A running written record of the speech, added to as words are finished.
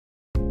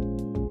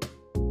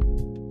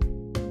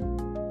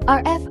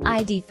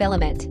RFID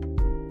filament.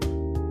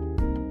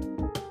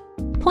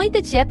 Point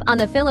the chip on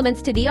the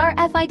filaments to the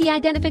RFID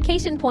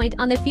identification point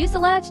on the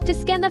fuselage to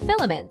scan the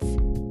filaments.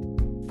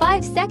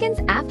 5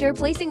 seconds after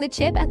placing the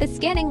chip at the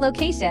scanning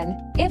location,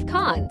 if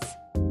cons.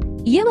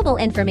 Viewable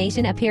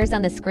information appears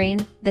on the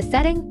screen, the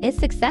setting is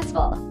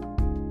successful.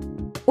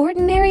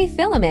 Ordinary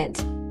filament.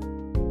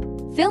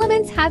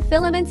 Filaments have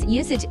filaments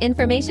usage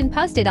information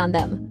posted on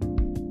them.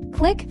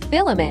 Click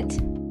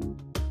Filament.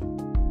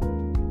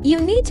 You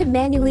need to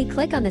manually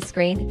click on the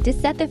screen to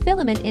set the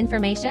filament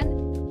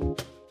information.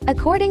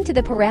 According to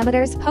the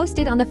parameters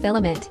posted on the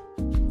filament,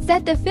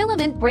 set the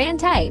filament brand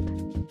type,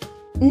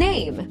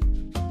 name,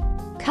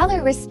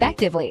 color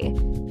respectively.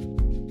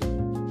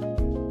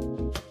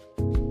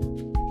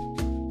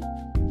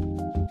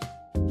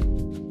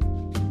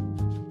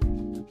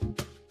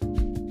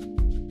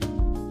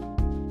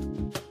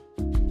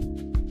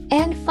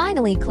 And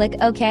finally click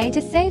OK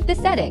to save the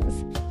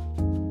settings.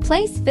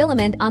 Place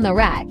filament on the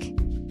rack.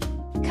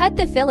 Cut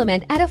the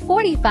filament at a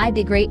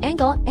 45-degree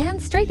angle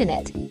and straighten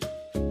it.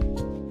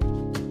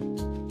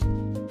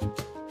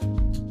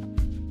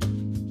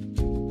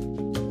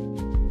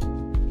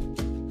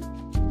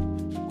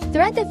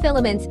 Thread the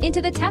filaments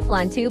into the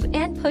Teflon tube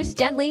and push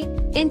gently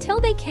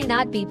until they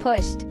cannot be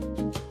pushed.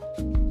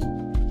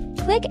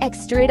 Click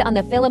Extrude on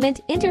the filament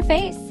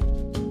interface.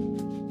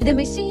 The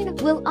machine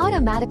will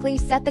automatically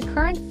set the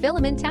current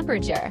filament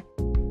temperature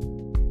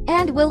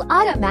and will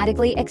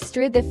automatically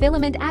extrude the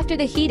filament after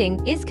the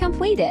heating is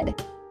completed.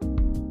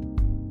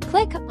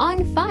 Click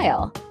on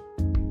File.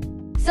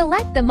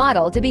 Select the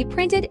model to be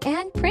printed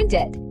and print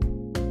it.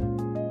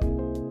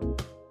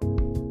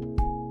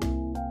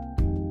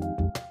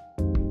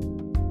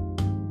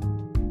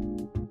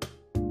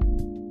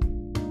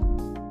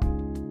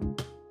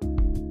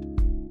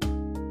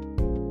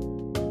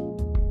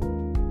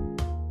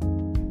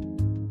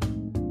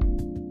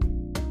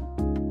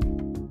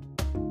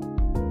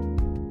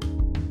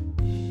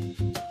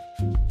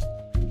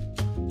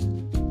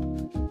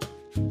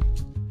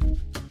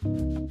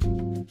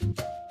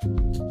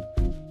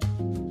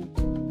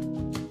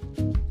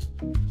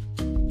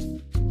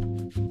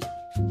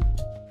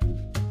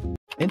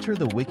 Enter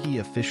the Wiki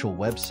official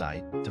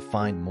website to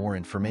find more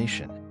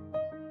information.